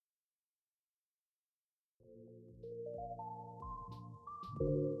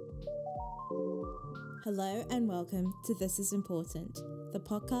Hello and welcome to This Is Important, the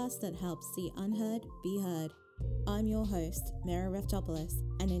podcast that helps the unheard be heard. I'm your host, Mira Reftopoulos,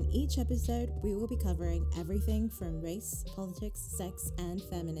 and in each episode we will be covering everything from race, politics, sex, and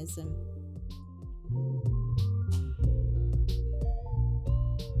feminism.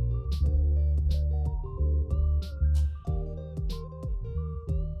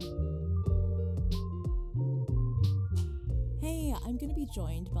 I'm going to be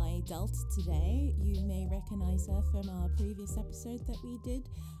joined by Delt today. You may recognize her from our previous episode that we did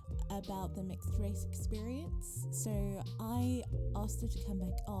about the mixed race experience. So I asked her to come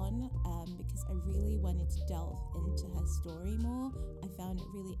back on because I really wanted to delve into her story more. I found it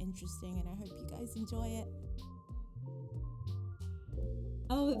really interesting and I hope you guys enjoy it.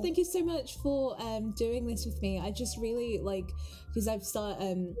 Oh, thank you so much for doing this with me. I just really because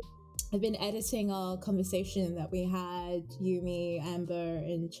I've been editing our conversation that we had, Yumi, Amber,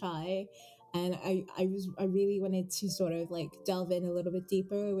 and Chai, and I really wanted to sort of delve in a little bit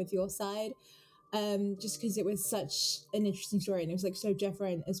deeper with your side, just because it was such an interesting story and it was so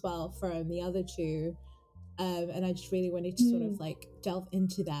different as well from the other two, and I just really wanted to sort of delve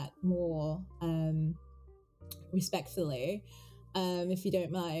into that more respectfully, if you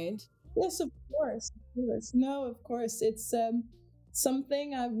don't mind. Yes, of course. No, of course. It's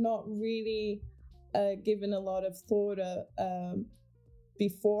something I've not really given a lot of thought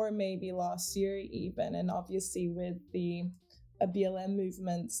before, maybe last year even. And obviously with the BLM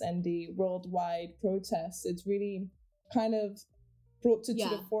movements and the worldwide protests, it's really kind of brought it to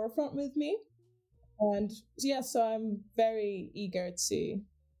the forefront with me. And so I'm very eager to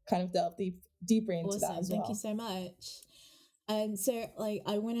kind of delve deeper into that as well. Thank you so much. So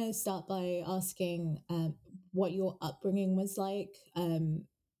I want to start by asking what your upbringing was like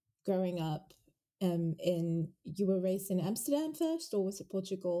growing up you were raised in Amsterdam first, or was it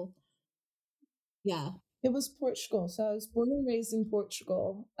Portugal? Yeah. It was Portugal. So I was born and raised in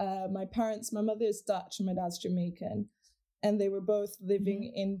Portugal. My mother is Dutch and my dad's Jamaican. And they were both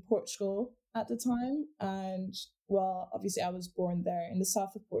living in Portugal at the time. And obviously I was born there in the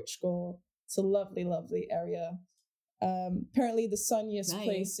south of Portugal. It's a lovely, lovely area. Apparently the sunniest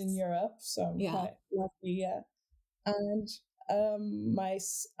place in Europe, so I'm quite lucky. Yeah, and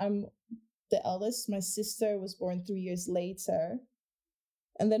I'm the eldest. My sister was born 3 years later,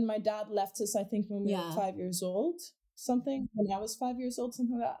 and then my dad left us, I think, when we were 5 years old, when I was 5 years old,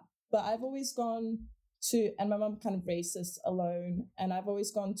 something like that. But I've always gone to, and my mom kind of raised us alone, and I've always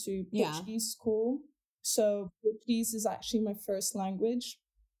gone to Portuguese school. So Portuguese is actually my first language,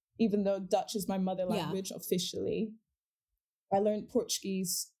 even though Dutch is my mother language officially. I learned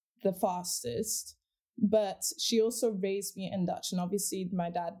Portuguese the fastest, but she also raised me in Dutch. And obviously my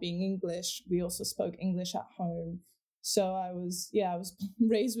dad being English, we also spoke English at home. So I was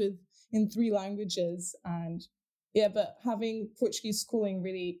raised in 3 languages, but having Portuguese schooling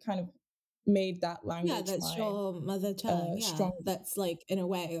really kind of made that language. Yeah, that's your mother tongue. Strong. That's in a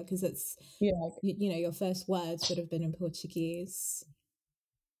way, because it's, your first words would have been in Portuguese.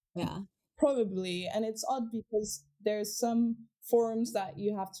 Yeah. Probably. And it's odd because there's some forms that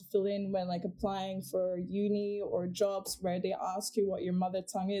you have to fill in when applying for uni or jobs where they ask you what your mother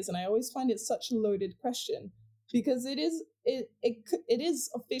tongue is. And I always find it such a loaded question because it is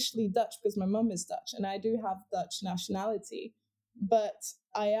officially Dutch because my mum is Dutch and I do have Dutch nationality, but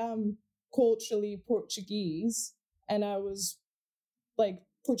I am culturally Portuguese and I was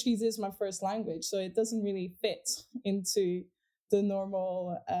Portuguese is my first language. So it doesn't really fit into the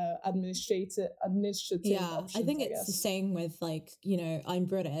normal administrative options, I think it's the same with I'm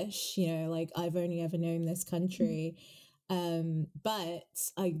British, I've only ever known this country, but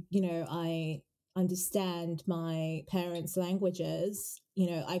I understand my parents' languages.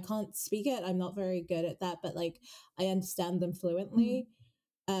 I can't speak it, I'm not very good at that, but I understand them fluently.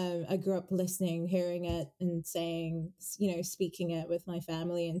 I grew up listening, hearing it and saying, speaking it with my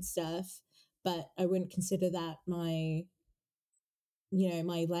family and stuff, but I wouldn't consider that my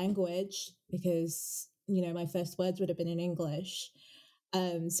language because, my first words would have been in English.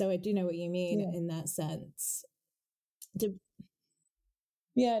 So I do know what you mean in that sense. And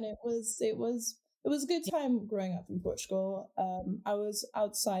it was a good time growing up in Portugal. I was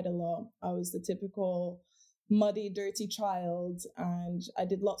outside a lot. I was the typical muddy, dirty child, and I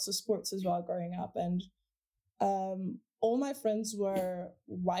did lots of sports as well growing up. And all my friends were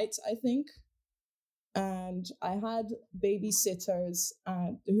white, I think. And I had babysitters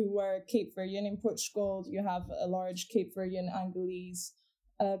who were Cape Verdean. In Portugal, you have a large Cape Verdean Angolese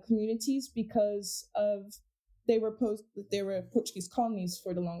communities because of they were Portuguese colonies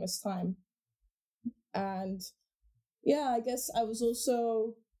for the longest time. And Yeah, I guess I was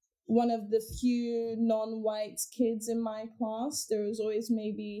also one of the few non-white kids in my class. There was always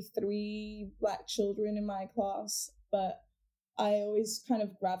maybe 3 Black children in my class, but I always kind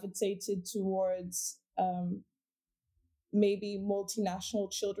of gravitated towards maybe multinational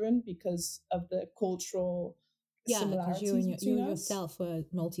children because of the cultural Yeah, because similarities you between us. yourself were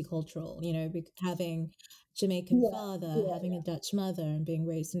multicultural, you know, having Jamaican Yeah, father, yeah, having a Dutch mother, and being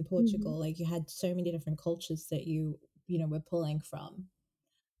raised in yeah. Portugal. Like you had so many different cultures that you know, were pulling from.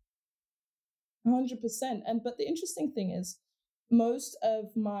 100%. And but the interesting thing is, most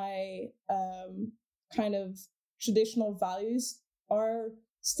of my kind of traditional values are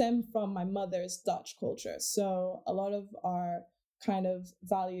stem from my mother's Dutch culture. So a lot of our kind of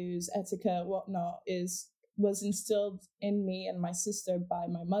values, etiquette, whatnot, is was instilled in me and my sister by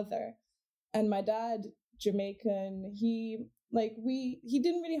my mother. And my dad, Jamaican, he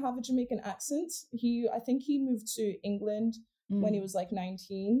didn't really have a Jamaican accent. I think he moved to England when he Mm. was like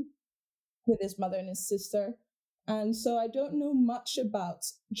 19 with his mother and his sister. And so I don't know much about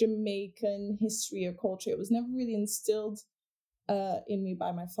Jamaican history or culture. It was never really instilled in me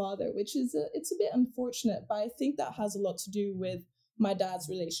by my father, which is it's a bit unfortunate. But I think that has a lot to do with my dad's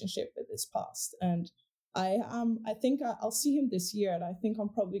relationship with his past. And I think I'll see him this year, and I think I'm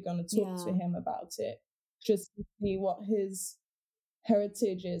probably going to talk to Yeah. him about it, just to see what his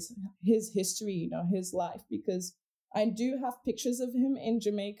heritage is, his history, his life, because I do have pictures of him in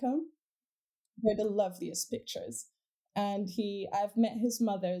Jamaica. They're the loveliest pictures. And I've met his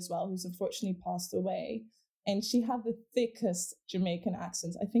mother as well, who's unfortunately passed away. And she had the thickest Jamaican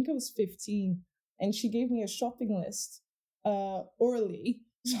accent. I think I was 15. And she gave me a shopping list orally.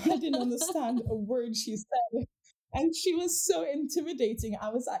 So I didn't understand a word she said. And she was so intimidating. I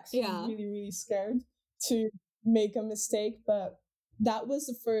was actually Yeah. really, really scared to make a mistake. But that was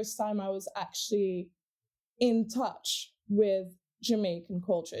the first time I was actually in touch with Jamaican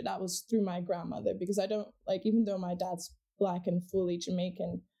culture. That was through my grandmother, because I don't like, even though my dad's Black and fully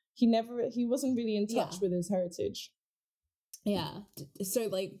Jamaican, he wasn't really in touch Yeah. with his heritage. Yeah. So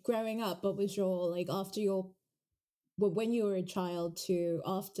like growing up, what was your like after your when you were a child to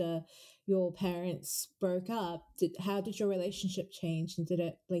after your parents broke up, how did your relationship change and did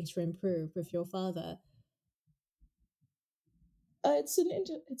it later improve with your father? It's an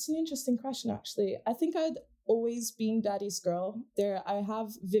interesting question, actually. I think I'd always been daddy's girl. I have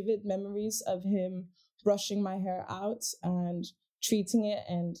vivid memories of him brushing my hair out and treating it,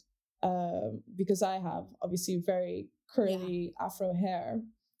 and because I have obviously very Yeah. curly Afro hair,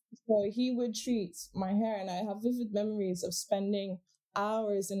 so he would treat my hair, and I have vivid memories of spending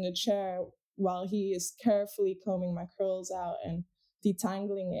hours in the chair while he is carefully combing my curls out and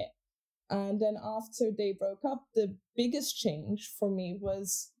detangling it. And then after they broke up, the biggest change for me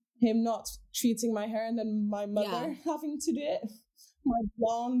was him not treating my hair, and then my mother Yeah. having to do it. My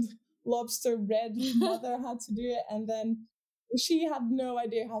blonde lobster red mother had to do it, and then she had no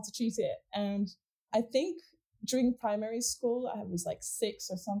idea how to treat it. And I think during primary school, I was like 6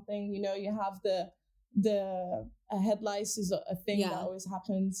 or something. You have the head lice is a thing that Yeah. always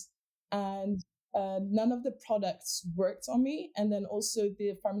happens, and none of the products worked on me. And then also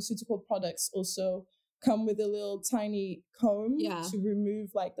the pharmaceutical products also come with a little tiny comb Yeah. to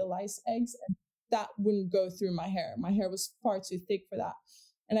remove like the lice eggs. And that wouldn't go through my hair. My hair was far too thick for that.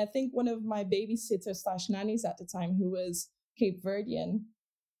 And I think one of my babysitters slash nannies at the time, who was Cape Verdean,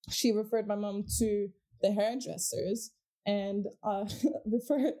 she referred my mom to the hairdressers and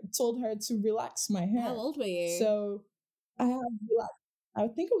told her to relax my How hair. old were you? So I had relaxed. I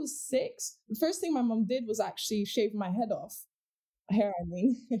think it was 6. The first thing my mom did was actually shave my head off, hair, I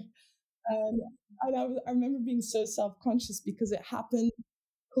mean. and I remember being so self conscious because it happened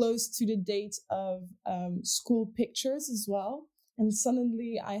close to the date of school pictures as well. And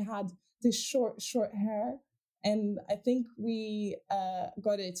suddenly I had this short hair. And I think we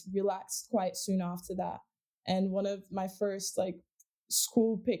got it relaxed quite soon after that. And one of my first like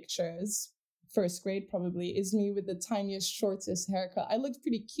school pictures, first grade probably, is me with the tiniest, shortest haircut. I looked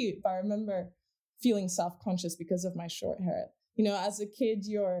pretty cute, but I remember feeling self conscious because of my short hair. As a kid,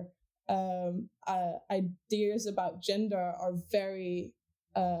 your ideas about gender are very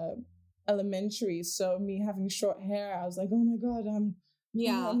uh, elementary. So me having short hair, I was like, oh my god, I'm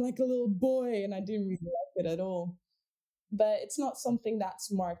Yeah. like a little boy, and I didn't really like it at all. But it's not something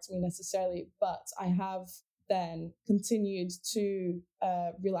that's marked me necessarily. But I have then continued to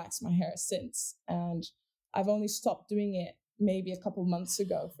relax my hair since, and I've only stopped doing it maybe a couple months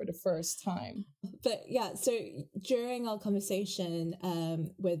ago for the first time. But yeah, so during our conversation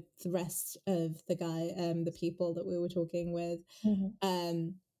with the rest of the people that we were talking with,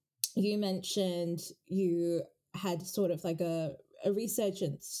 Mhm. you mentioned you had sort of like a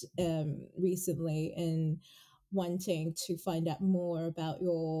resurgence recently in wanting to find out more about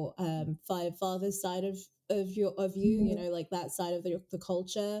your father's side of you, you Mhm. know, like that side of the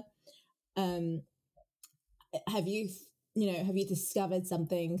culture. Um, have you, you know, have you discovered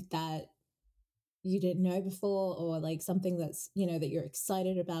something that you didn't know before, or like something that's, you know, that you're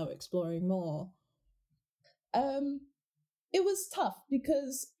excited about exploring more? Um, it was tough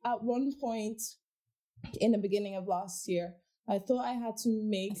because at one point in the beginning of last year, I thought I had to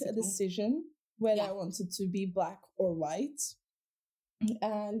make That's a okay. decision whether Yeah. I wanted to be black or white.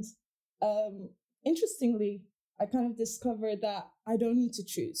 And um, interestingly, I kind of discovered that I don't need to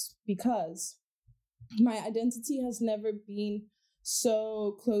choose because my identity has never been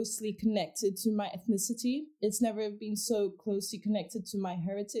so closely connected to my ethnicity. It's never been so closely connected to my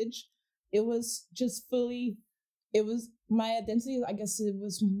heritage. It was just fully, it was my identity, I guess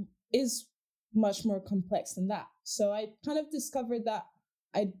is much more complex than that. So I kind of discovered that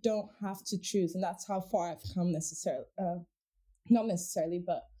I don't have to choose. And that's how far I've come necessarily. Not necessarily,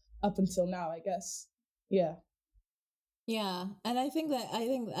 but up until now, I guess. Yeah. Yeah, and I think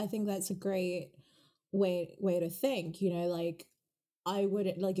that's a great way to think, you know, like I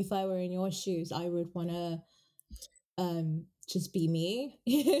would, like if I were in your shoes, I would want to just be me.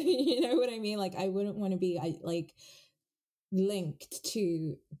 You know what I mean? Like I wouldn't want to be like linked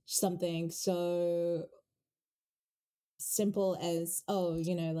to something so simple as, oh,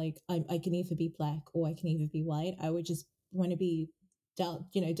 you know, like I can either be black or I can either be white. I would just want to be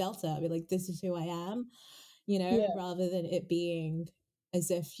delta. I'd be like, this is who I am, you know, Yeah. rather than it being as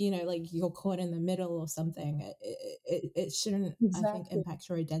if, you know, like you're caught in the middle or something. It shouldn't, I think, Exactly. impact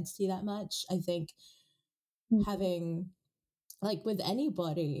your identity that much. I think Mhm. having, like with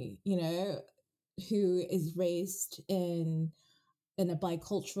anybody, you know, who is raised in a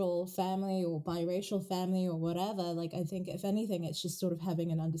bicultural family or biracial family or whatever, like I think if anything, it's just sort of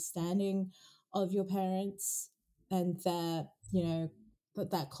having an understanding of your parents and that, you know,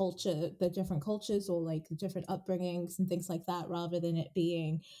 that culture, the different cultures or like the different upbringings and things like that, rather than it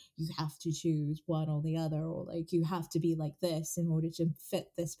being you have to choose one or the other, or like you have to be like this in order to fit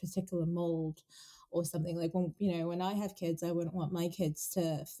this particular mold or something. Like when, you know, when I have kids, I wouldn't want my kids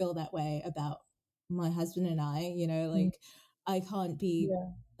to feel that way about my husband and I, you know, Mm. like I can't be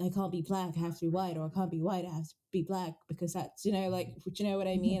Yeah. I can't be black, I have to be white, or I can't be white, I have to be black, because that's, you know, like, do you know what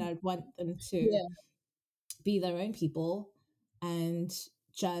I mean? I'd want them to Yeah. be their own people and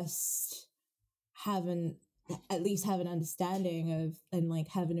just have an at least have an understanding of and like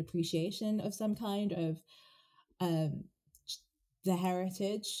have an appreciation of some kind of um the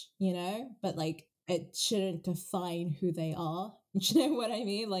heritage, you know, but like it shouldn't define who they are. Do you know what I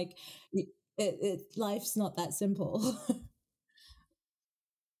mean? Like life's not that simple.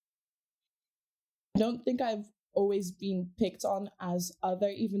 I don't think I've always been picked on as other,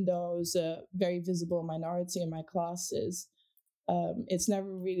 even though I was a very visible minority in my classes. It's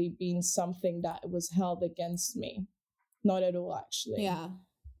never really been something that was held against me. Not at all, actually. Yeah.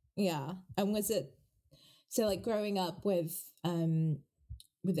 Yeah. And was it so like growing up with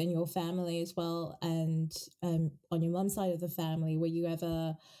within your family as well, and on your mum's side of the family, were you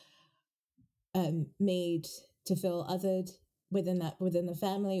ever made to feel othered within the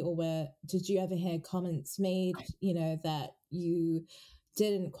family, or where did you ever hear comments made, you know, that you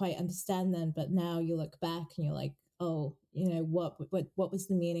didn't quite understand then, but now you look back and you're like, oh, you know, what was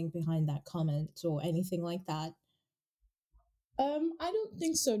the meaning behind that comment or anything like that? I don't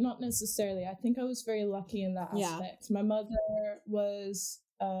think so. Not necessarily. I think I was very lucky in that Yeah. aspect. My mother was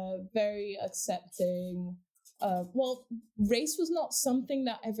very accepting. Well, race was not something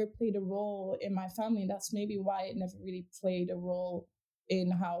that ever played a role in my family. That's maybe why it never really played a role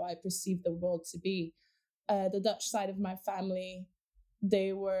in how I perceived the world to be. The Dutch side of my family,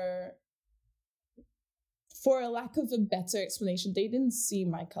 they were, for a lack of a better explanation, they didn't see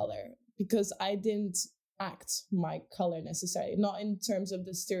my color because I didn't act my color necessarily, not in terms of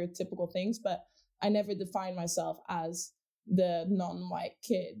the stereotypical things, but I never defined myself as the non-white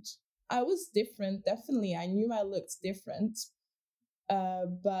kid. I was different, definitely. I knew I looked different,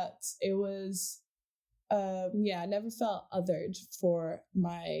 but it was, yeah, I never felt othered for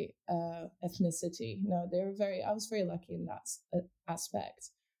my ethnicity. No, I was very lucky in that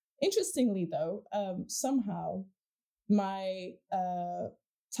aspect. Interestingly, though, somehow my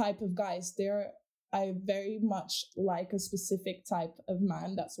type of guys, I very much like a specific type of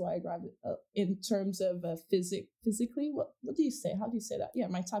man. That's why I grab it in terms of physically. What do you say? How do you say that? Yeah,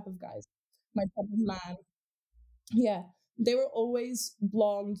 my type of guys, my type of man. Yeah, they were always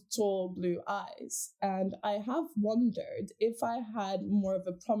blonde, tall, blue eyes, and I have wondered if I had more of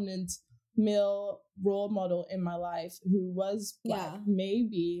a prominent male role model in my life who was Black, Yeah.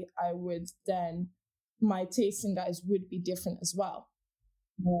 maybe I would then, my taste in guys would be different as well.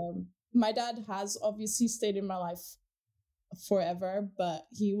 My dad has obviously stayed in my life forever, but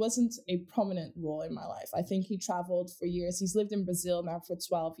he wasn't a prominent role in my life. I think he traveled for years. He's lived in Brazil now for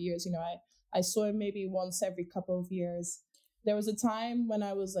 12 years. You know, I saw him maybe once every couple of years. There was a time when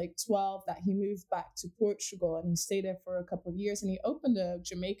I was like 12 that he moved back to Portugal and he stayed there for a couple of years and he opened a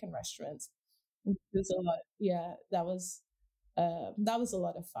Jamaican restaurant. There's a lot, yeah, that was a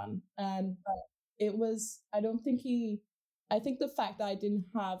lot of fun. And it was, I think the fact that I didn't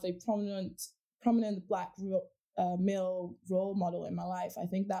have a prominent Black male role model in my life, I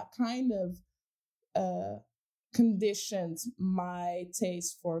think that kind of conditioned my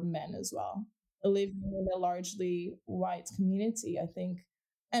taste for men as well. Living in a largely white community, I think,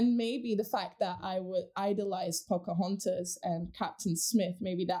 and maybe the fact that I would idolize Pocahontas and Captain Smith,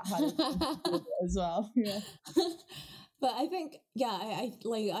 maybe that had it as well. Yeah. But I think, yeah,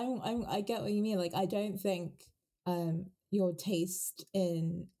 I get what you mean. Like, I don't think your taste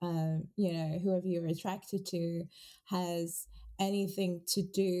in whoever you're attracted to has anything to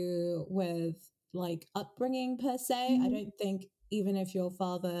do with like upbringing per se. I don't think even if your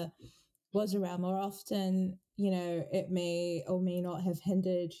father was around more often, it may or may not have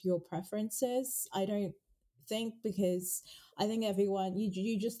hindered your preferences. I don't think, because I think everyone,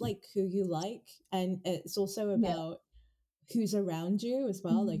 you just like who you like, and it's also about who's around you as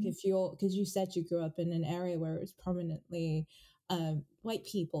well. Like if because you said you grew up in an area where it was prominently white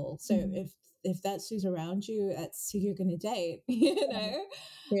people, so if that's who's around you, that's who you're going to date,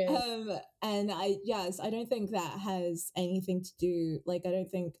 and I don't think that has anything to do, like, I don't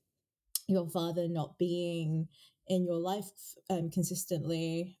think your father not being in your life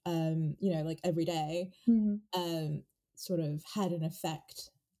consistently, like every day, sort of had an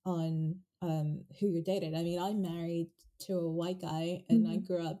effect on who you dated. I mean, I'm married to a white guy, and I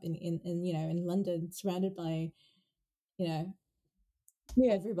grew up in London, surrounded by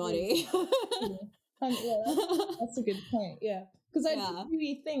everybody. That's a good point. Yeah, because I do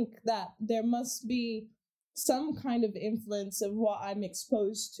really think that there must be some kind of influence of what I'm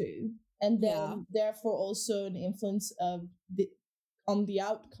exposed to, and then therefore also an influence of on the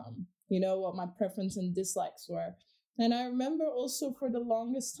outcome. What my preference and dislikes were. And I remember also for the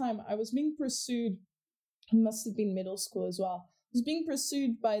longest time I was being pursued. It must have been middle school as well. I was being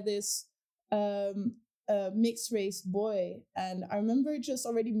pursued by this mixed race boy, and I remember just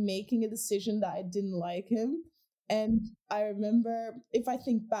already making a decision that I didn't like him. And I remember, if I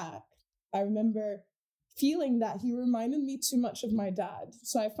think back, I remember feeling that he reminded me too much of my dad.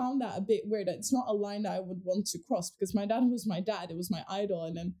 So I found that a bit weird. It's not a line that I would want to cross, because my dad was my dad. It was my idol.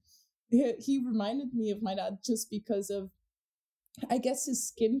 And then he reminded me of my dad just because of, I guess, his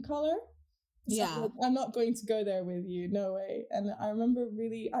skin color. So I'm not going to go there with you, no way. And I remember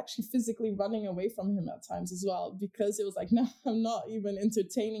really actually physically running away from him at times as well, because it was like, no, I'm not even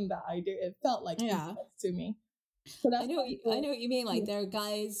entertaining that idea. It felt like to me. So I know what you mean. Like, there are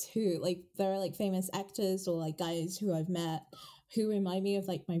guys who, like, there are like famous actors or like guys who I've met who remind me of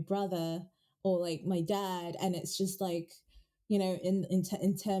like my brother or like my dad, and it's just like,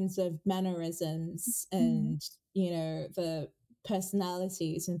 in terms of mannerisms and the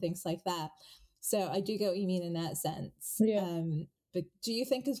personalities and things like that. So I do get what you mean in that sense. But do you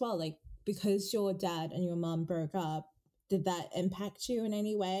think as well, like, because your dad and your mom broke up, did that impact you in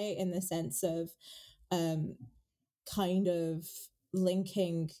any way, in the sense of kind of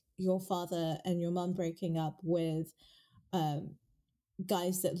linking your father and your mom breaking up with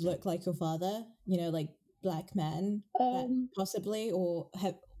guys that look like your father, like Black men, possibly, or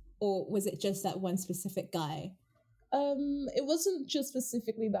was it just that one specific guy? It wasn't just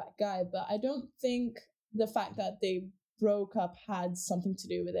specifically that guy, but I don't think the fact that they broke up had something to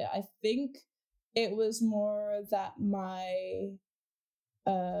do with it. I think it was more that my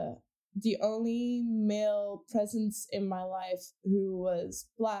the only male presence in my life who was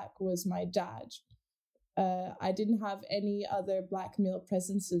Black was my dad. I didn't have any other Black male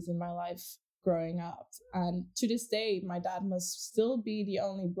presences in my life growing up. And to this day, my dad must still be the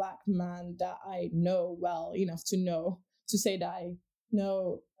only Black man that I know well enough to say that I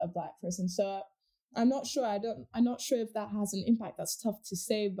know a Black person. So I'm not sure. I'm not sure if that has an impact. That's tough to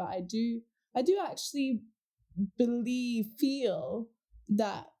say, but I do actually feel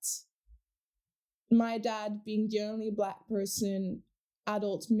that my dad, being the only Black person,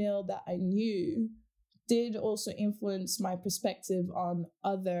 adult male that I knew, did also influence my perspective on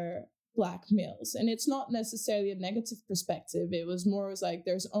other Black males. And it's not necessarily a negative perspective. It was more like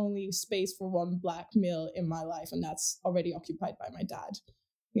there's only space for one Black male in my life, and that's already occupied by my dad.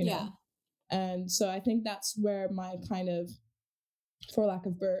 You know? And so I think that's where my kind of, for lack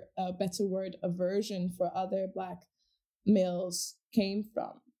of a better word, aversion for other Black males came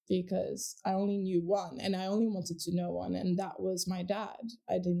from, because I only knew one and I only wanted to know one, and that was my dad.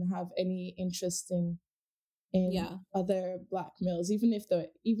 I didn't have any interest in other Black males, even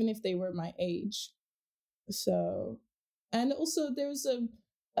if they were my age. So, and also there's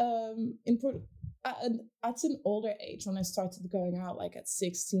important at an older age, when I started going out, like at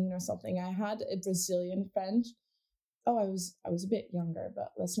 16 or something, I had a Brazilian friend. Oh, I was a bit younger,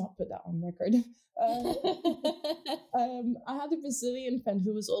 but let's not put that on record. I had a Brazilian friend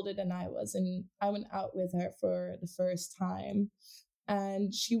who was older than I was, and I went out with her for the first time.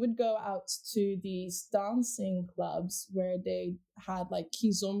 And she would go out to these dancing clubs where they had like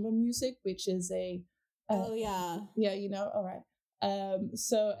kizomba music, which is oh yeah, all right.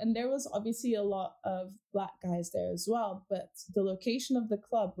 So, and there was obviously a lot of Black guys there as well, but the location of the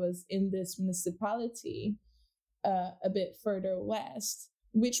club was in this municipality a bit further west,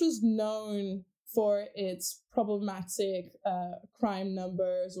 which was known for its problematic crime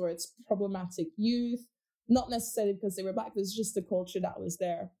numbers or its problematic youth, not necessarily because they were Black, it was just the culture that was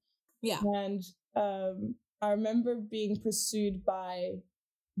there. Yeah. And I remember being pursued by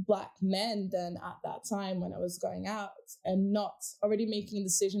Black men then at that time when I was going out, and not already making a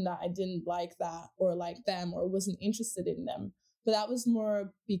decision that I didn't like that or like them or wasn't interested in them. But that was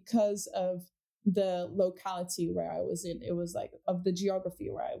more because of the locality where I was in. It was like of the geography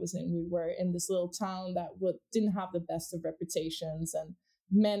where I was in. We were in this little town that didn't have the best of reputations, and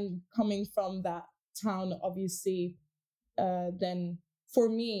men coming from that town obviously then for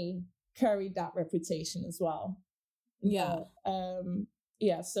me carried that reputation as well. Yeah.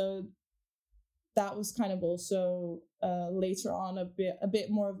 So that was kind of also later on a bit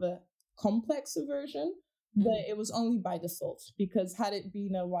more of a complex aversion, but it was only by default, because had it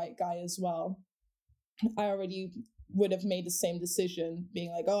been a white guy as well, I already would have made the same decision,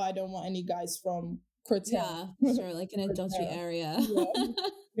 being like, oh, I don't want any guys from Cortez. Yeah, sure, like in a dodgy area.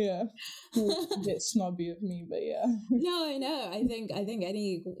 Yeah. A bit snobby of me, but yeah. No, I know. I think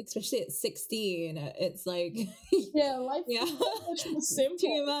any, especially at 16, it's like life is much more simple.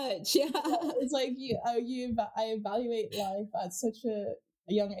 Too much, yeah. It's like I evaluate life at such a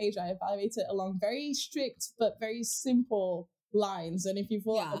young age. I evaluate it along very strict but very simple lines, and if you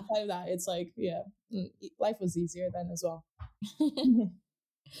fall outside of that, it's like life was easier then as well.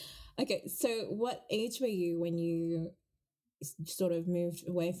 Okay, so what age were you when you sort of moved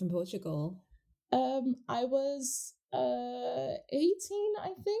away from Portugal? I was 18,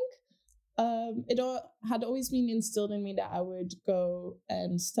 I think. It had always been instilled in me that I would go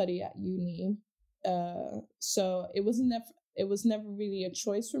and study at uni. So it was never really a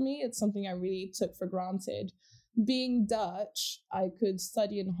choice for me. It's something I really took for granted. Being Dutch, I could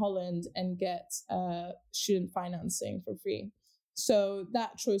study in Holland and get student financing for free. So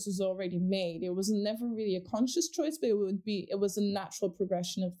that choice was already made. It was never really a conscious choice, but it was a natural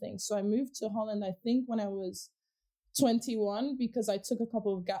progression of things. So I moved to Holland, I think, when I was 21, because I took a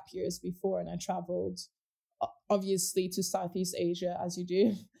couple of gap years before, and I traveled obviously to Southeast Asia, as you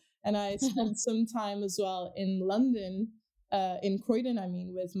do. And I spent some time as well in London, in Croydon,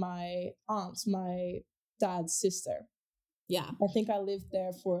 with my aunt, my dad's sister. Yeah. I think I lived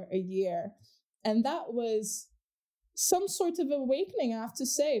there for a year. And that was some sort of awakening, I have to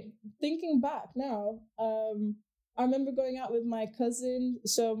say. Thinking back now, I remember going out with my cousin.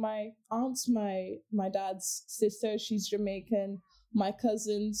 So my aunt, my dad's sister, she's Jamaican. My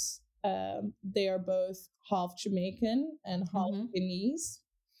cousins, they are both half Jamaican and half Guineas.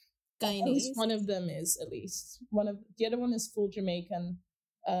 At least one of them is, at least. The other one is full Jamaican.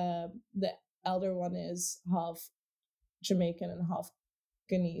 The elder one is half Jamaican and half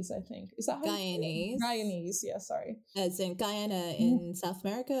Guineanese, I think. Is that how Guyanese? Guyanese, yeah, sorry. As in Guyana in South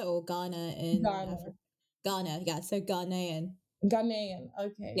America, or Ghana in Africa? Ghana, yeah, so Ghanaian. Ghanaian,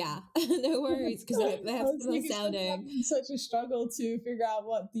 okay. Yeah, no worries, because they have similar sounding. It's such a struggle to figure out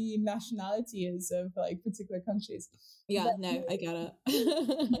what the nationality is of like particular countries. Yeah, but, no, I get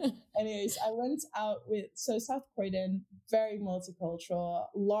it. Anyways, I went out South Croydon, very multicultural,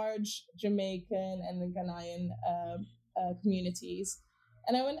 large Jamaican and the Ghanaian communities.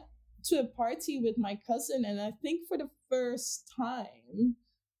 And I went to a party with my cousin, and I think for the first time,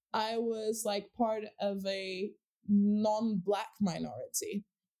 I was like part of a non-Black minority,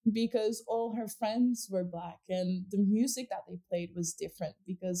 because all her friends were Black, and the music that they played was different,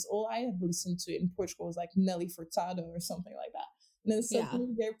 because all I had listened to in Portugal was like Nelly Furtado or something like that. And then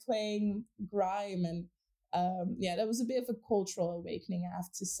suddenly they're playing grime, and that was a bit of a cultural awakening, I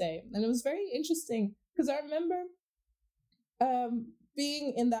have to say. And it was very interesting, because I remember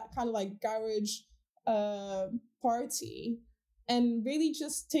being in that kind of like garage party and really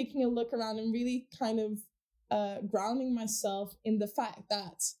just taking a look around and really kind of grounding myself in the fact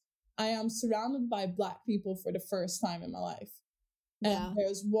that I am surrounded by Black people for the first time in my life. And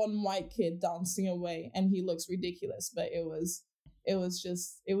there's one white kid dancing away and he looks ridiculous, but it was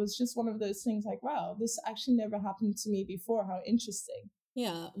just one of those things like, wow, this actually never happened to me before. How interesting.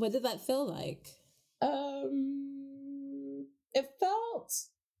 Yeah. What did that feel like?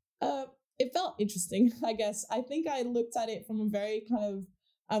 It felt interesting, I guess. I think I looked at it from a very kind of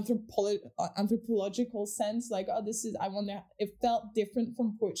anthropological sense, like, oh, I wonder, it felt different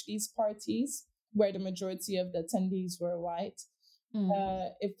from Portuguese parties where the majority of the attendees were white.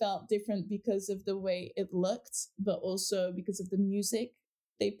 It felt different because of the way it looked, but also because of the music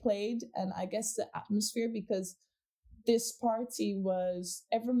they played, and I guess the atmosphere, because this party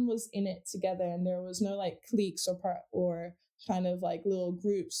everyone was in it together, and there was no like cliques or kind of like little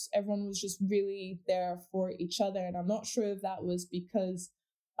groups. Everyone was just really there for each other. And I'm not sure if that was because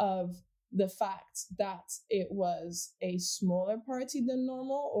of the fact that it was a smaller party than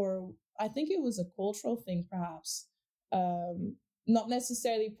normal, or I think it was a cultural thing, perhaps. Not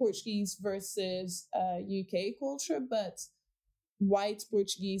necessarily Portuguese versus UK culture, but white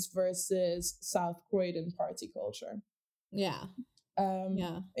Portuguese versus South Croatian party culture. Yeah.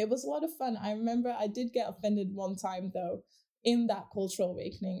 It was a lot of fun. I remember I did get offended one time, though, in that cultural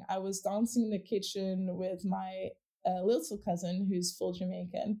awakening. I was dancing in the kitchen with my little cousin, who's full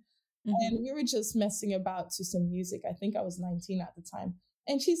Jamaican, and we were just messing about to some music. I think I was 19 at the time.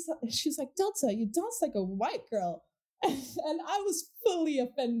 And she's like, Delta, you dance like a white girl. And I was fully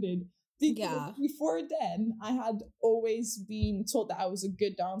offended. Because before then, I had always been told that I was a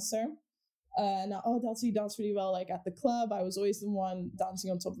good dancer. And Delta, you dance really well. Like at the club, I was always the one dancing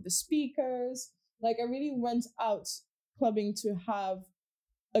on top of the speakers. Like I really went out clubbing to have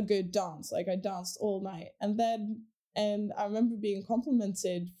a good dance. Like I danced all night. And I remember being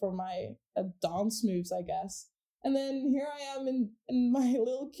complimented for my dance moves, I guess. And then here I am in my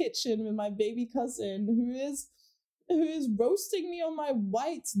little kitchen with my baby cousin who is roasting me on my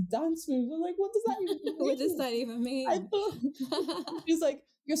white dance moves. I'm like, what does that even mean? What does that even mean? I thought she's like,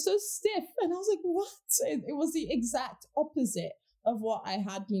 you're so stiff. And I was like, what? It was the exact opposite of what I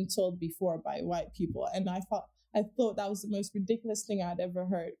had been told before by white people. And I thought that was the most ridiculous thing I'd ever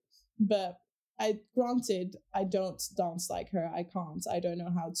heard. But granted, I don't dance like her. I can't. I don't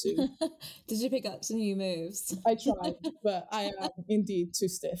know how to. Did you pick up some new moves? I tried, but I am indeed too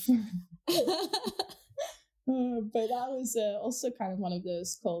stiff. But that was also kind of one of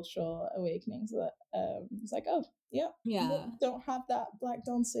those cultural awakenings that it's like, oh, yeah, don't have that Black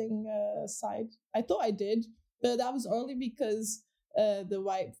dancing side. I thought I did, but that was only because the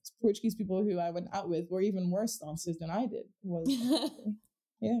white Portuguese people who I went out with were even worse dancers than I did.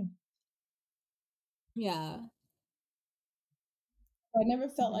 Yeah. I never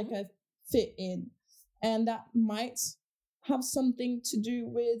felt like I fit in, and that might have something to do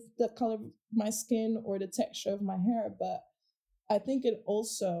with the color of my skin or the texture of my hair, but I think it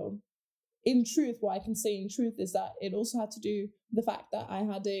also, in truth, what I can say in truth is that it also had to do with the fact that I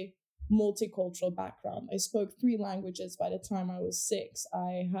had a multicultural background. I spoke 3 languages by the time I was 6.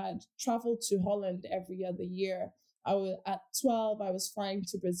 I had traveled to Holland every other year. At 12, I was flying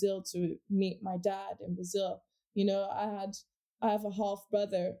to Brazil to meet my dad in Brazil. You know, I have a half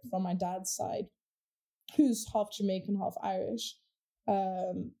brother from my dad's side who's half Jamaican, half Irish,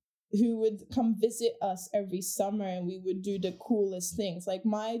 who would come visit us every summer, and we would do the coolest things. Like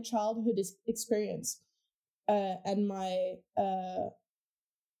my childhood experience and my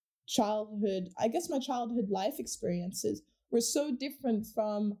childhood life experiences were so different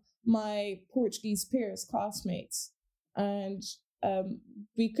from my Portuguese peers, classmates. And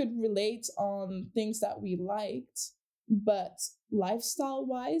we could relate on things that we liked, but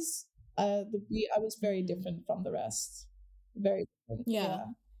lifestyle-wise, I was very different from the rest. Very different. Yeah.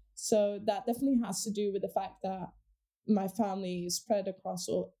 So that definitely has to do with the fact that my family is spread across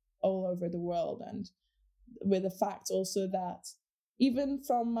all over the world, and with the fact also that even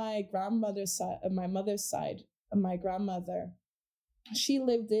from my grandmother's side, my mother's side, my grandmother, she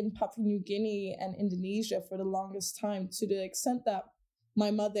lived in Papua New Guinea and Indonesia for the longest time, to the extent that my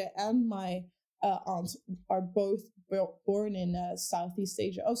mother and my aunt are both born in Southeast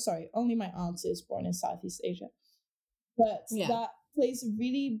Asia. Oh, sorry, only my aunt is born in Southeast Asia. But that plays a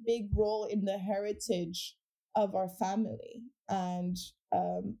really big role in the heritage of our family. And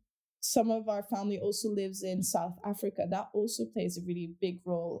some of our family also lives in South Africa. That also plays a really big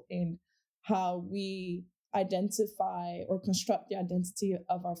role in how we identify or construct the identity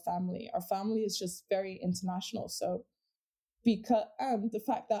of our family. Our family is just very international. So because the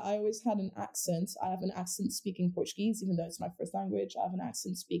fact that I always had an accent. I have an accent speaking Portuguese, even though it's my first language. I have an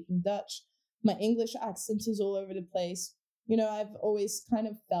accent speaking Dutch. My English accent is all over the place. I've always kind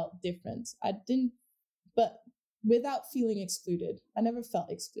of felt different. I didn't, but without feeling excluded. I never felt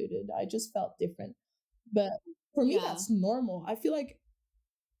excluded. I just felt different. But for me, that's normal. I feel like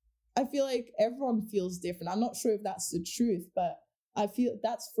everyone feels different. I'm not sure if that's the truth, but I feel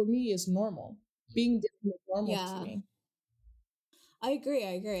that's, for me, is normal. Being different is normal to me. I agree.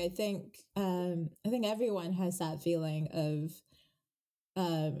 I think everyone has that feeling of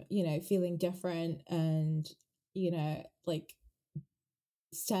feeling different, and like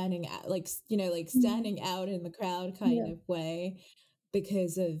standing out, standing out in the crowd kind of way,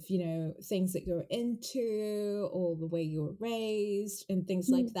 because of things that you're into or the way you were raised and things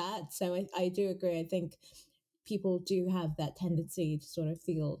like that. So I do agree. I think people do have that tendency to sort of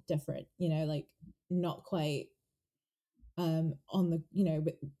feel different, like not quite on the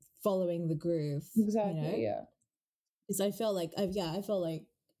following the groove. Exactly. Yeah. Because I felt like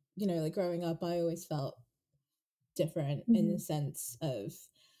like growing up, I always felt different in the sense of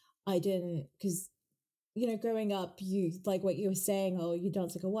I didn't, because growing up, you, like what you were saying, oh, you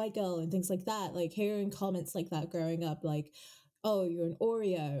dance like a white girl and things like that, like hearing comments like that growing up, like, oh, you're an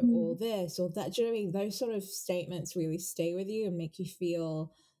Oreo or this or that. Do you know what I mean? Those sort of statements really stay with you and make you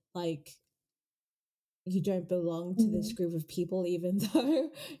feel like you don't belong to this group of people, even though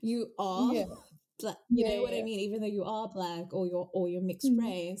you are. Yeah. You know what I mean? Even though you are black or you're mixed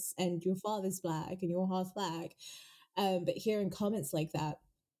race and your father's black and you're half black, but hearing comments like that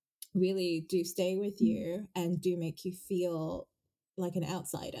really do stay with you and do make you feel like an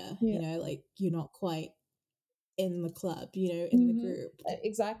outsider. Like you're not quite in the club, in the group.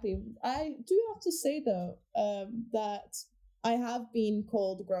 Exactly. I do have to say though, that I have been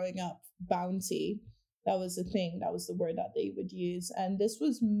called growing up bounty. That was the thing. That was the word that they would use, and this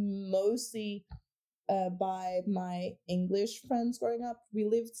was mostly by my English friends growing up. We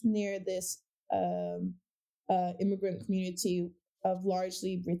lived near this immigrant community of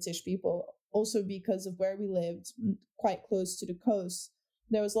largely British people. Also, because of where we lived, quite close to the coast,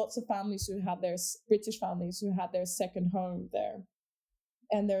 there was lots of families who had their British families who had their second home there,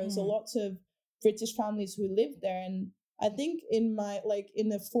 and there was a lot of British families who lived there. And I think in a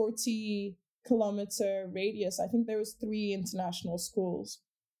 40-kilometer radius, I think there was 3 international schools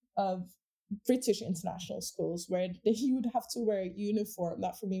of British international schools where you would have to wear a uniform.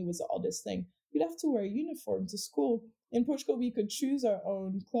 That for me was the oddest thing. You'd have to wear a uniform to school. In Portugal, we could choose our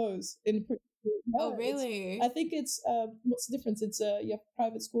own clothes. Oh, really? I think it's what's the difference? It's you have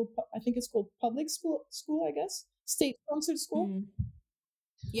private school. I think it's called public school. I guess state-sponsored school.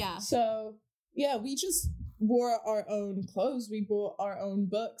 Yeah. So yeah, we just wore our own clothes. We bought our own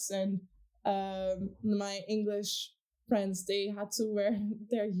books, and my English friends, they had to wear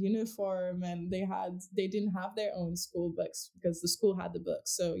their uniform, and they didn't have their own school books because the school had the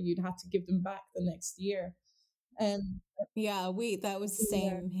books, so you'd have to give them back the next year. And that was the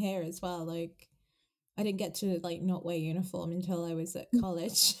same here as well. Like I didn't get to not wear uniform until I was at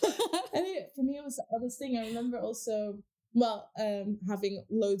college. And for me, it was the oddest thing. I remember also, having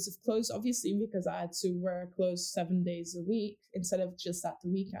loads of clothes, obviously, because I had to wear clothes 7 days a week instead of just at the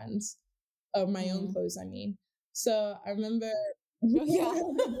weekends. My own clothes, I mean. So I remember, I remember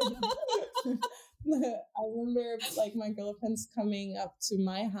my girlfriends coming up to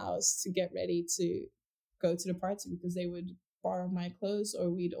my house to get ready to go to the party because they would borrow my clothes, or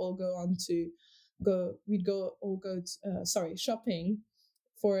we'd all go shopping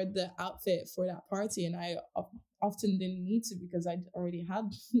for the outfit for that party. And I often didn't need to because I already had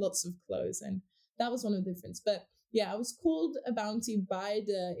lots of clothes, and that was one of the difference. But yeah, I was called a bounty by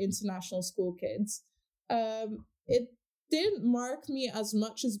the international school kids. It didn't mark me as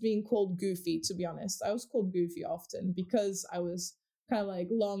much as being called goofy, to be honest. I was called goofy often because I was kind of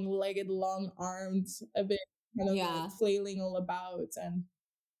long-legged, long-armed, a bit kind of flailing all about, and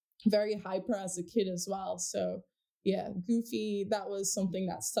very hyper as a kid as well. So yeah, goofy, that was something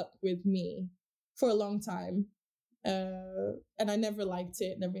that stuck with me for a long time. And I never liked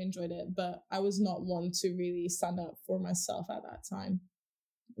it, never enjoyed it, but I was not one to really stand up for myself at that time.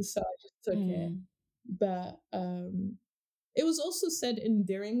 So I just took it. But it was also said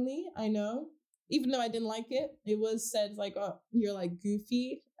endearingly, I know. Even though I didn't like it, it was said oh, you're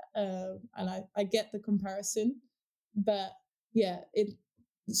goofy. And I get the comparison. But yeah,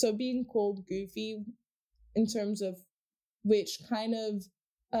 so being called goofy in terms of which kind of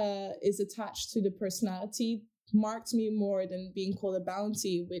is attached to the personality marked me more than being called a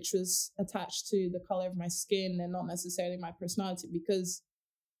bounty, which was attached to the color of my skin and not necessarily my personality, because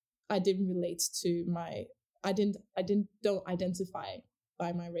I didn't relate to my don't identify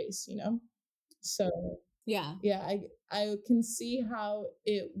by my race, you know? So Yeah. yeah, I can see how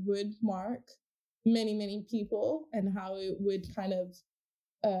it would mark many, many people and how it would kind of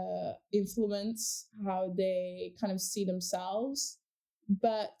influence how they kind of see themselves.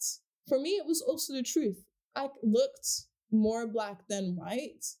 But for me, it was also the truth. I looked more Black than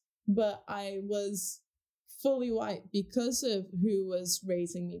white, but I was fully white because of who was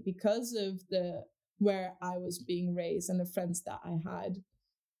raising me, because of the where I was being raised and the friends that I had.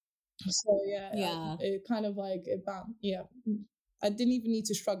 So Yeah. it kind of like it bounced. Yeah, I didn't even need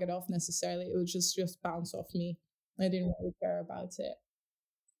to shrug it off necessarily. It would just bounce off me. I didn't really care about it.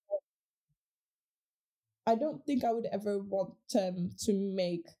 I don't think I would ever want to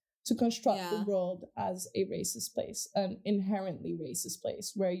construct the Yeah. world as a racist place, an inherently racist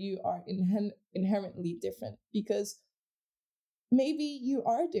place where you are inherently different. Because maybe you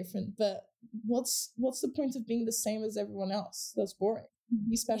are different, but what's the point of being the same as everyone else? That's boring.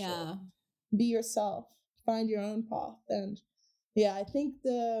 Be special. Yeah. Be yourself. Find your own path. And yeah, I think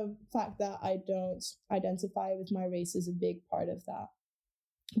the fact that I don't identify with my race is a big part of that.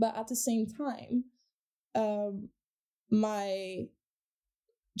 But at the same time, my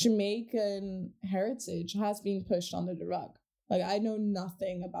Jamaican heritage has been pushed under the rug. Like, I know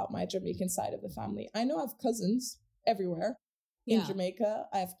nothing about my Jamaican side of the family. I know I have cousins everywhere in Jamaica.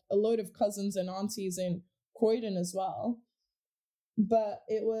 I have a load of cousins and aunties in Croydon as well. But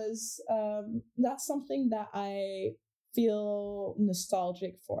it was, that's something that I feel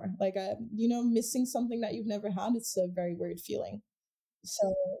nostalgic for. Like, missing something that you've never had, it's a very weird feeling.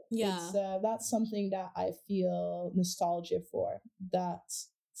 So it's that's something that I feel nostalgia for, that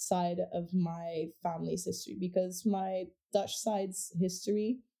side of my family's history, because my Dutch side's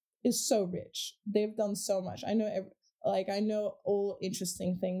history is so rich. They've done so much. I know I know all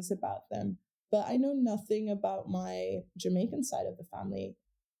interesting things about them, but I know nothing about my Jamaican side of the family.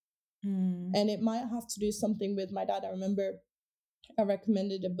 And it might have to do something with my dad. I remember I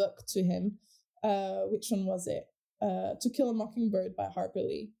recommended a book to him. Which one was it? To Kill a Mockingbird by Harper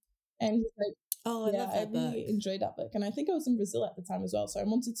Lee. And he's like, oh, I love that I really enjoyed that book. And I think I was in Brazil at the time as well. So I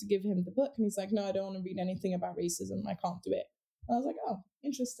wanted to give him the book. And he's like, no, I don't want to read anything about racism. I can't do it. And I was like, oh,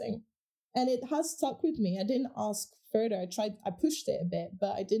 interesting. And it has stuck with me. I didn't ask further. I pushed it a bit,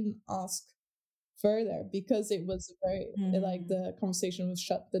 but I didn't ask further because it was very, like, the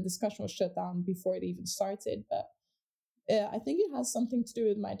discussion was shut down before it even started. But I think it has something to do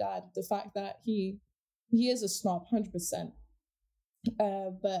with my dad. The fact that he is a snob, 100%.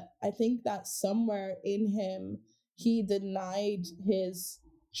 But I think that somewhere in him, he denied his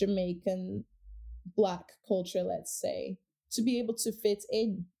Jamaican Black culture, let's say, to be able to fit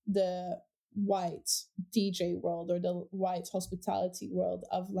in the white DJ world or the white hospitality world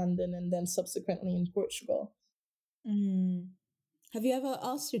of London and then subsequently in Portugal. Have you ever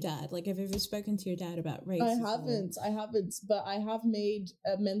asked your dad? Like, have you ever spoken to your dad about racism? I haven't, but I have made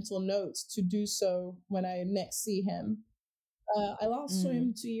a mental note to do so when I next see him. I last saw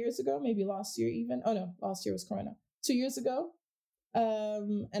him 2 years ago, maybe last year even. Oh no, last year was Corona. 2 years ago.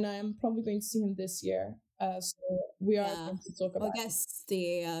 And I am probably going to see him this year. So we are going to talk about I guess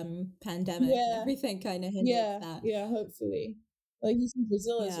the pandemic and everything kind of hinders that. Yeah, hopefully. Like, he's in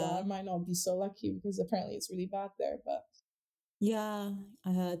Brazil as well. I might not be so lucky because apparently it's really bad there, but yeah,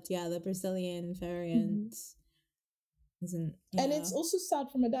 I heard, the Brazilian variant isn't. And it's also sad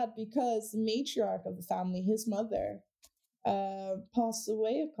for my dad because the matriarch of the family, his mother, passed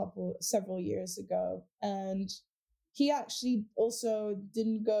away several years ago. And he actually also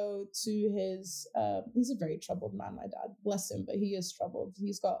didn't go to his, he's a very troubled man, my dad, bless him, but he is troubled.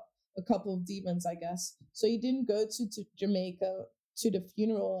 He's got a couple of demons, I guess. So he didn't go to Jamaica to the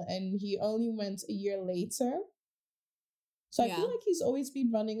funeral, and he only went a year later. So I feel like he's always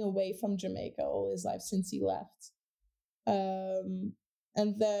been running away from Jamaica all his life since he left. And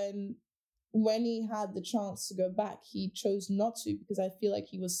then when he had the chance to go back, he chose not to because I feel like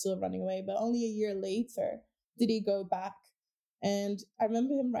he was still running away. But only a year later did he go back. And I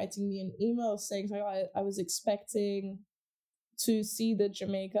remember him writing me an email saying, I was expecting to see the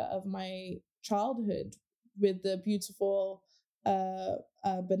Jamaica of my childhood with the beautiful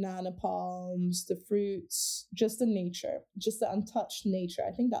banana palms, the fruits, just the nature, just the untouched nature.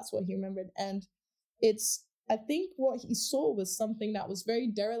 I think that's what he remembered. And I think what he saw was something that was very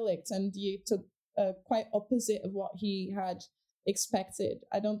derelict and quite opposite of what he had expected.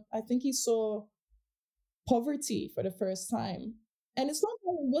 I think he saw poverty for the first time. And it's not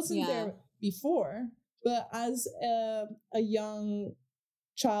that it wasn't there before, but as a young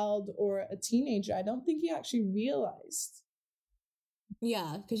child or a teenager, I don't think he actually realized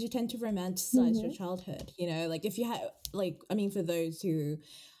Yeah, because you tend to romanticize your childhood, you know, like if you had, like, I mean, for those who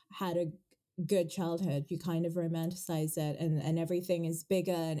had a good childhood, you kind of romanticize it, and everything is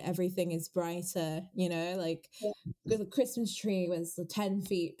bigger and everything is brighter, you know, like Yeah. the Christmas tree was 10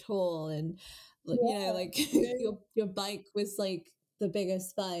 feet tall, and, you know, Yeah. like Yeah. your bike was like the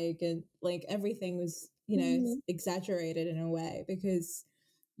biggest bike, and like everything was, you know, Mhm. exaggerated in a way because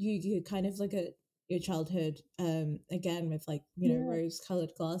you kind of look at your childhood again with, like, you know, Yeah. rose colored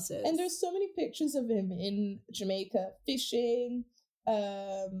And glasses. there's so many pictures of him in Jamaica fishing,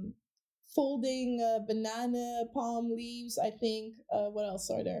 um, folding banana palm leaves. I think. What else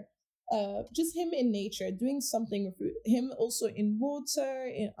are there? Just him in nature doing something with it. Him also in water,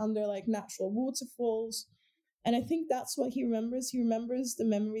 under like natural waterfalls. And I think that's what he remembers. He remembers the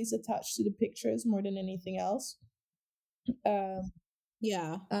memories attached to the pictures more than anything else. Um,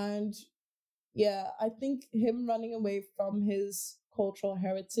 Yeah. and yeah, I think him running away from his cultural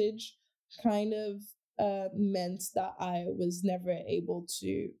heritage kind of meant that I was never able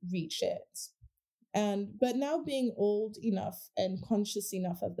to reach it. And but now being old enough and conscious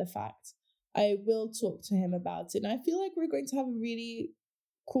enough of the fact, I will talk to him about it. And I feel like we're going to have a really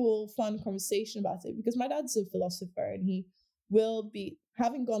cool, fun conversation about it because my dad's a philosopher and he will be,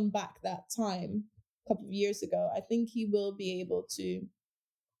 having gone back that time a couple of years ago, I think he will be able to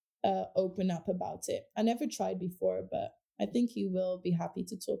open up about it. I never tried before, but I think he will be happy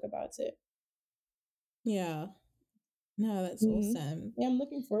to talk about it. Yeah. No, that's Hmm. awesome. Yeah, I'm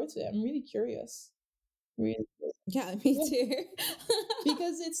looking forward to it. I'm really curious. Really. Yeah, me Yeah. too.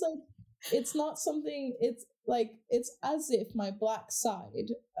 Because it's like, it's not something, it's like, it's as if my black side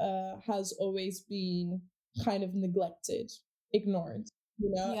has always been kind of neglected, ignored,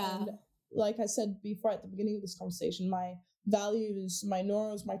 Yeah. and like I said before at the beginning of this conversation, my values, my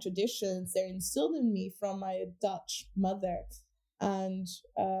norms, my traditions, they're instilled in me from my Dutch mother. And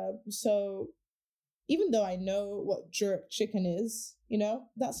so even though I know what jerk chicken is,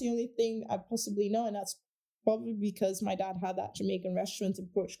 that's the only thing I possibly know. And that's probably because my dad had that Jamaican restaurant in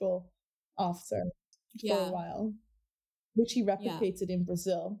Portugal after for a Yeah. while, which he Yeah. replicated in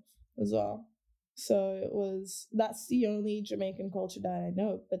Brazil as well. So that's the only Jamaican culture that I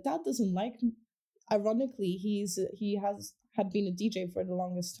know. But dad doesn't like, ironically, he has had been a DJ for the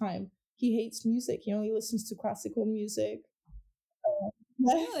longest time. He hates music. He only listens to classical music.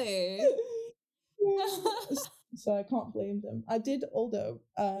 Really? Yeah. So I can't blame them. I did, although,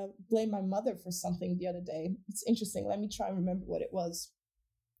 blame my mother for something the other day. It's interesting. Let me try and remember what it was.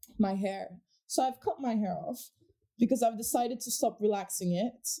 My hair. So I've cut my hair off because I've decided to stop relaxing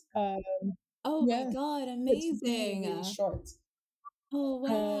it. Oh my Yeah, God, it's really, amazing. really short. Oh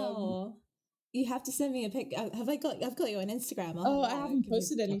Um, wow. You have to send me a pic. I've got you on Instagram. I'll oh, have I a look haven't if you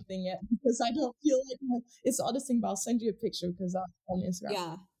posted anything yet because I don't feel like it's the oddest thing, but I'll send you a picture because I'm on Instagram.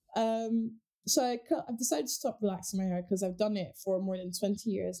 yeah. So I've decided to stop relaxing my hair because I've done it for more than 20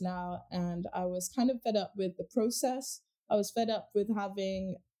 years now. And I was kind of fed up with the process. I was fed up with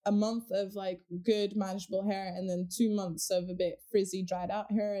having a month of like good manageable hair and then 2 months of a bit frizzy, dried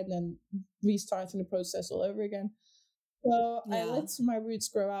out hair and then restarting the process all over again. So I Yeah. let my roots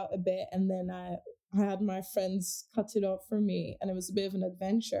grow out a bit and then I had my friends cut it off for me and it was a bit of an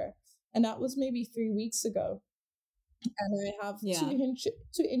adventure. And that was maybe 3 weeks ago and I have Yeah.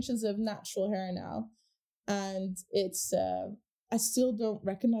 2 inches of natural hair now, and it's I still don't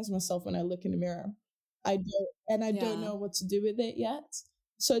recognize myself when I look in the mirror. I don't Yeah. know what to do with it yet.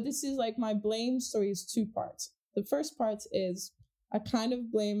 So this is like my blame story is two parts. The first part is I kind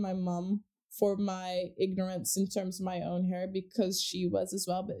of blame my mom for my ignorance in terms of my own hair because she was as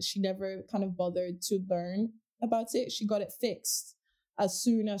well, but she never kind of bothered to learn about it. She got it fixed as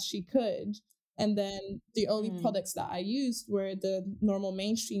soon as she could. And then the only Mm. products that I used were the normal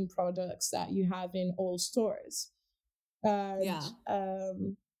mainstream products that you have in all stores. And Yeah.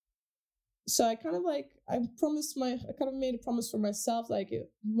 so I kind of like I kind of made a promise for myself, like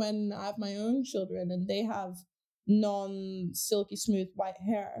when I have my own children and they have non-silky smooth white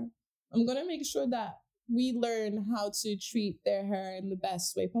hair, I'm gonna make sure that we learn how to treat their hair in the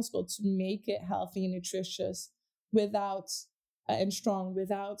best way possible to make it healthy and nutritious without and strong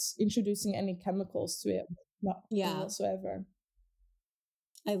without introducing any chemicals to it, nothing Yeah. whatsoever.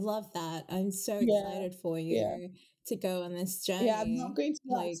 I love that. I'm so Yeah, excited for yeah. you to go on this Yeah, I'm not journey. going to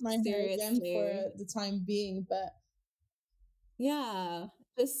Like, wax my hair again for seriously. the time being, but Yeah.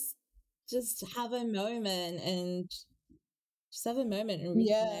 Just have a moment and just have a moment and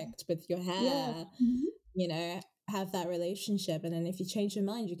yeah, reconnect with your yeah. hair, Mhm. you know, have that relationship. And then if you change your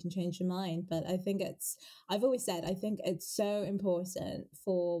mind, you can change your mind. But I've always said, I think it's so important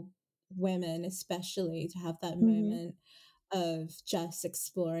for women, especially, to have that Mhm. moment of just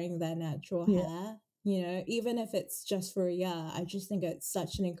exploring their natural Yeah. hair, you know, even if it's just for a year. I just think it's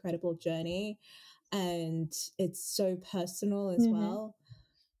such an incredible journey, and it's so personal as Mm-hmm. well.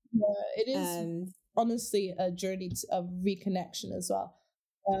 Yeah, it is Um, honestly a journey of reconnection as well.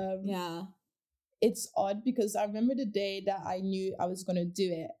 Um, yeah. it's odd because I remember the day that I knew I was going to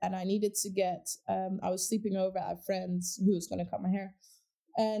do it, and I needed to get, I was sleeping over at a friend's who was going to cut my hair.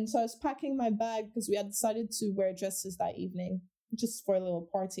 And so I was packing my bag because we had decided to wear dresses that evening just for a little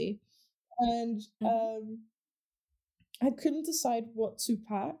party. And Mhm. I couldn't decide what to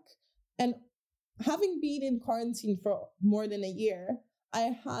pack. And having been in quarantine for more than a year,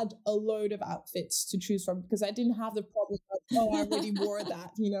 I had a load of outfits to choose from because I didn't have the problem of, oh, I already wore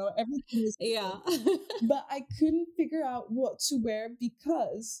that, everything was Yeah. different. But I couldn't figure out what to wear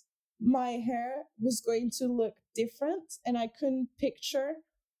because my hair was going to look different and I couldn't picture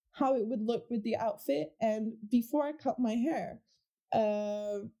how it would look with the outfit. And before I cut my hair,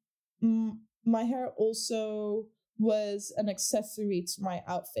 uh, my hair also was an accessory to my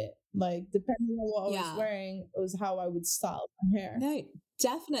outfit. Like, depending on what I was Yeah. wearing, it was how I would style my hair. No,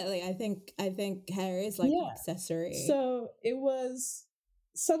 definitely. I think hair is like an Yeah. accessory. So it was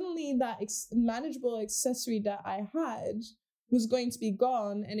suddenly that manageable accessory that I had was going to be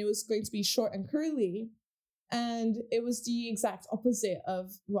gone and it was going to be short and curly. And it was the exact opposite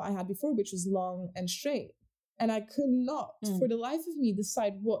of what I had before, which was long and straight. And I could not, for the life of me,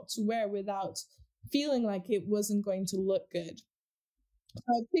 decide what to wear without feeling like it wasn't going to look good. So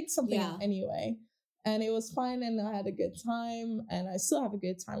I picked something out Yeah. anyway. And it was fine and I had a good time and I still have a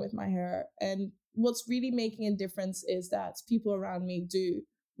good time with my hair. And what's really making a difference is that people around me do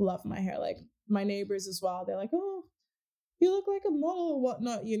love my hair. Like my neighbors as well. They're like, oh, you look like a model or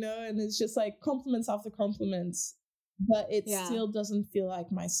whatnot, and it's just like compliments after compliments, but it Yeah. still doesn't feel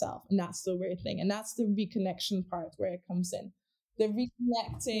like myself. And that's the weird thing. And that's the reconnection part where it comes in. The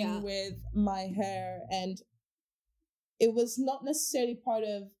reconnecting Yeah. with my hair. And it was not necessarily part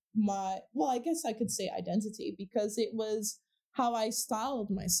of I guess I could say identity because it was how I styled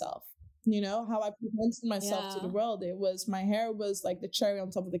myself. How I presented myself to the Yeah. world. It was my hair was like the cherry on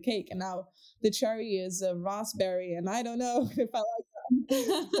top of the cake, and now the cherry is a raspberry, and I don't know if I like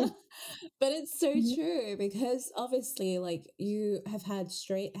that. But it's so Mhm. true because obviously, like, you have had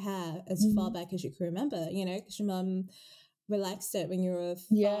straight hair as far Mhm. back as you can remember, because your mum relaxed it when you were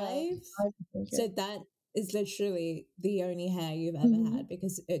Yeah, 5. I think So it. that is literally the only hair you've ever Mhm. had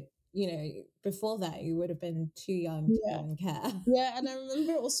because before that you would have been too young to Yeah, even care. yeah, and I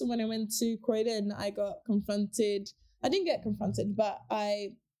remember also when I went to Croydon, I got confronted. I didn't get confronted, but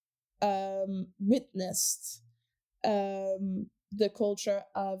I witnessed the culture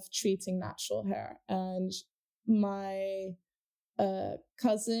of treating natural hair. And my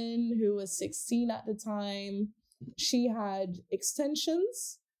cousin, who was 16 at the time, she had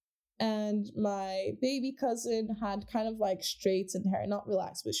extensions. And my baby cousin had kind of like straightened hair, not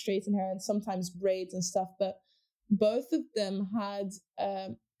relaxed, but straightened hair and sometimes braids and stuff. But both of them had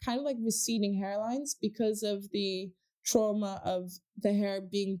kind of like receding hairlines because of the trauma of the hair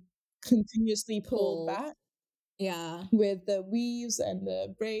being continuously pulled Pulled. back Yeah. with the weaves and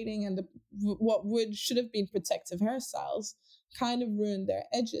the braiding and what would should have been protective hairstyles kind of ruined their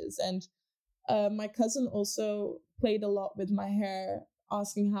edges. And my cousin also played a lot with my hair,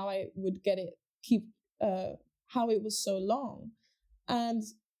 asking how I would get it keep how it was so long. And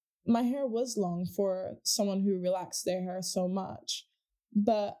my hair was long for someone who relaxed their hair so much.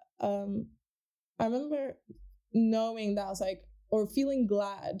 But I remember knowing that I was like, or feeling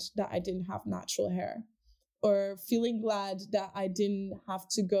glad that I didn't have natural hair, or feeling glad that I didn't have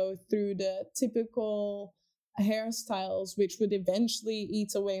to go through the typical hairstyles, which would eventually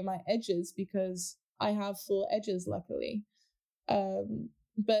eat away my edges because I have full edges, luckily.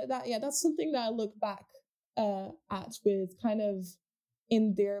 But that's something that I look back at with kind of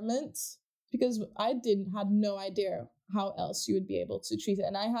endearment because I didn't had no idea how else you would be able to treat it,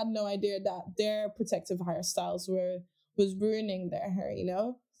 and I had no idea that their protective hairstyles was ruining their hair.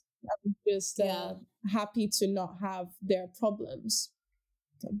 I was just Yeah. happy to not have their problems,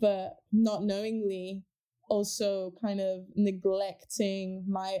 but not knowingly also kind of neglecting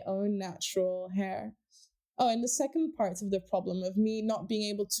my own natural hair. Oh, and the second part of the problem of me not being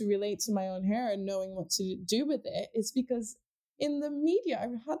able to relate to my own hair and knowing what to do with it is because in the media, I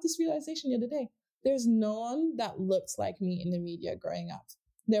had this realization the other day. There's no one that looked like me in the media growing up.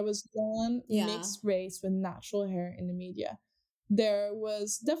 There was one Yeah. mixed race with natural hair in the media. There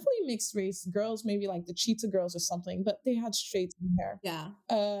was definitely mixed race girls, maybe like the Cheetah Girls or something, but they had straight hair. Yeah.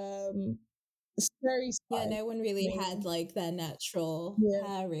 It's very Yeah, sparse, no one really had maybe. like their natural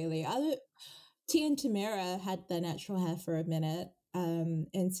Yeah. hair really. T and Tamara had their natural hair for a minute.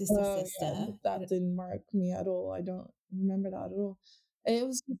 In Sister Oh yeah, Sister. that didn't mark me at all. I don't remember that at all. It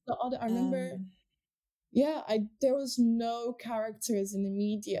was just the other. I remember. Yeah, there was no characters in the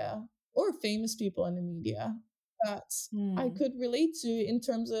media or famous people in the media that I could relate to in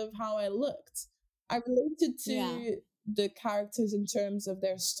terms of how I looked. I related to the characters in terms of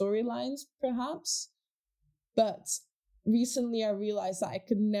their storylines, perhaps. But recently I realized that I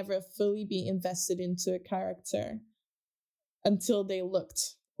could never fully be invested into a character until they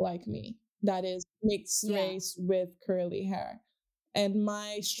looked like me. That is, mixed race with curly hair. And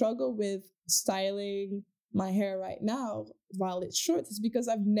my struggle with styling my hair right now while it's short is because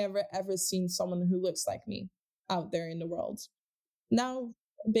I've never ever seen someone who looks like me out there in the world. Now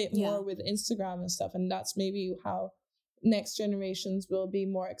a bit more with Instagram and stuff, and that's maybe how next generations will be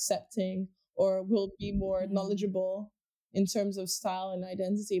more accepting or will be more knowledgeable in terms of style and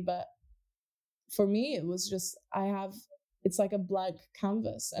identity. But for me, it was just it's like a blank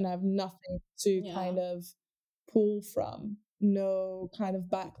canvas and I have nothing to kind of pull from. No kind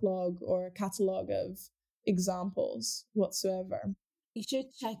of backlog or catalog of examples whatsoever. You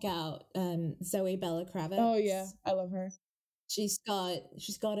should check out Zoe Bella Kravitz. Oh yeah, I love her. She's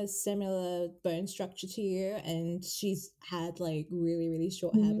got a similar bone structure to you, and she's had like really, really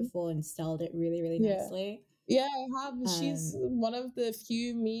short hair before and styled it really, really nicely. Yeah, I have. She's one of the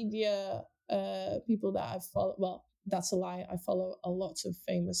few media people that I follow. Well, that's a lie. I follow a lot of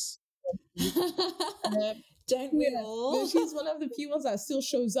famous. Don't we all? But she's one of the few ones that still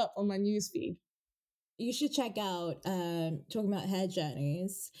shows up on my newsfeed. You should check out talking about hair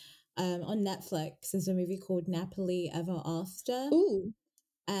journeys. On Netflix, there's a movie called Napoli Ever After. Ooh.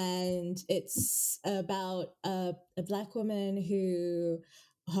 And it's about a Black woman who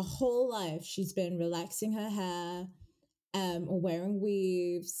her whole life she's been relaxing her hair or wearing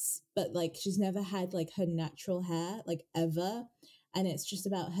weaves, but like she's never had like her natural hair like ever. And it's just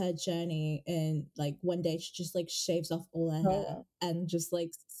about her journey, and like one day she just like shaves off all her hair and just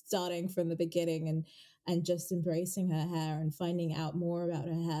like starting from the beginning and just embracing her hair and finding out more about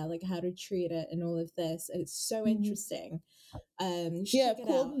her hair, like how to treat it and all of this. And it's so interesting.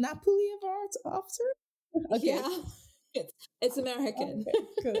 Called Napoli Ever After. Okay. Yeah, it's American. Okay,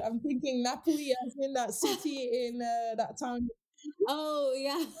 good. I'm thinking Napoli as in that city in that town. Oh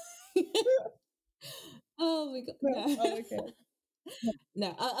yeah. Oh my god. No. Oh, okay.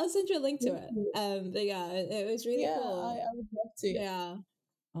 No, I'll send you a link to it. But yeah, it was really cool. I would love to. Yeah,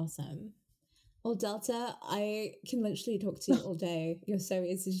 awesome. Well, Delta, I can literally talk to you all day. You're so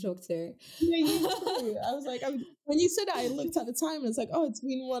easy to talk to. Yeah, you too. I was like, when you said that, I looked at the time and it's like, oh, it's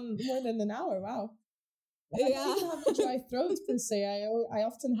been more than an hour. Wow. I don't even have a dry throat per se. I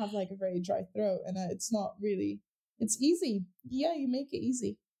often have like a very dry throat, and it's not really. It's easy. Yeah, you make it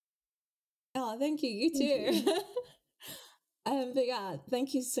easy. Oh, thank you. You too. But yeah,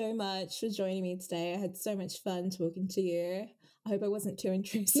 thank you so much for joining me today. I had so much fun talking to you. I hope I wasn't too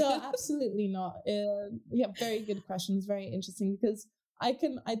intrusive. No, absolutely not. Yeah, very good questions. Very interesting because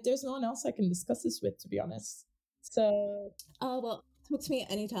there's no one else I can discuss this with, to be honest. So. Oh, well, talk to me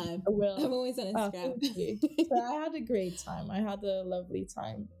anytime. I will. I'm always on Instagram. Thank you. So I had a great time. I had a lovely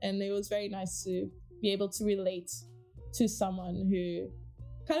time. And it was very nice to be able to relate to someone who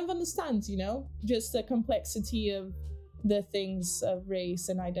kind of understands, just the complexity of the things of race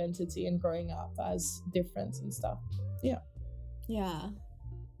and identity and growing up as different and stuff. Yeah.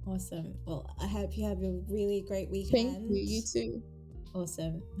 Awesome. Well, I hope you have a really great weekend. Thank you. You too.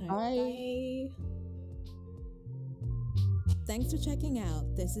 Awesome. Bye. Thanks for checking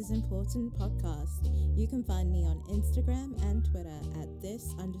out This Is Important podcast. You can find me on Instagram and Twitter at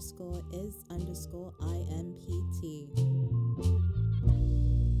this_is_IMPT.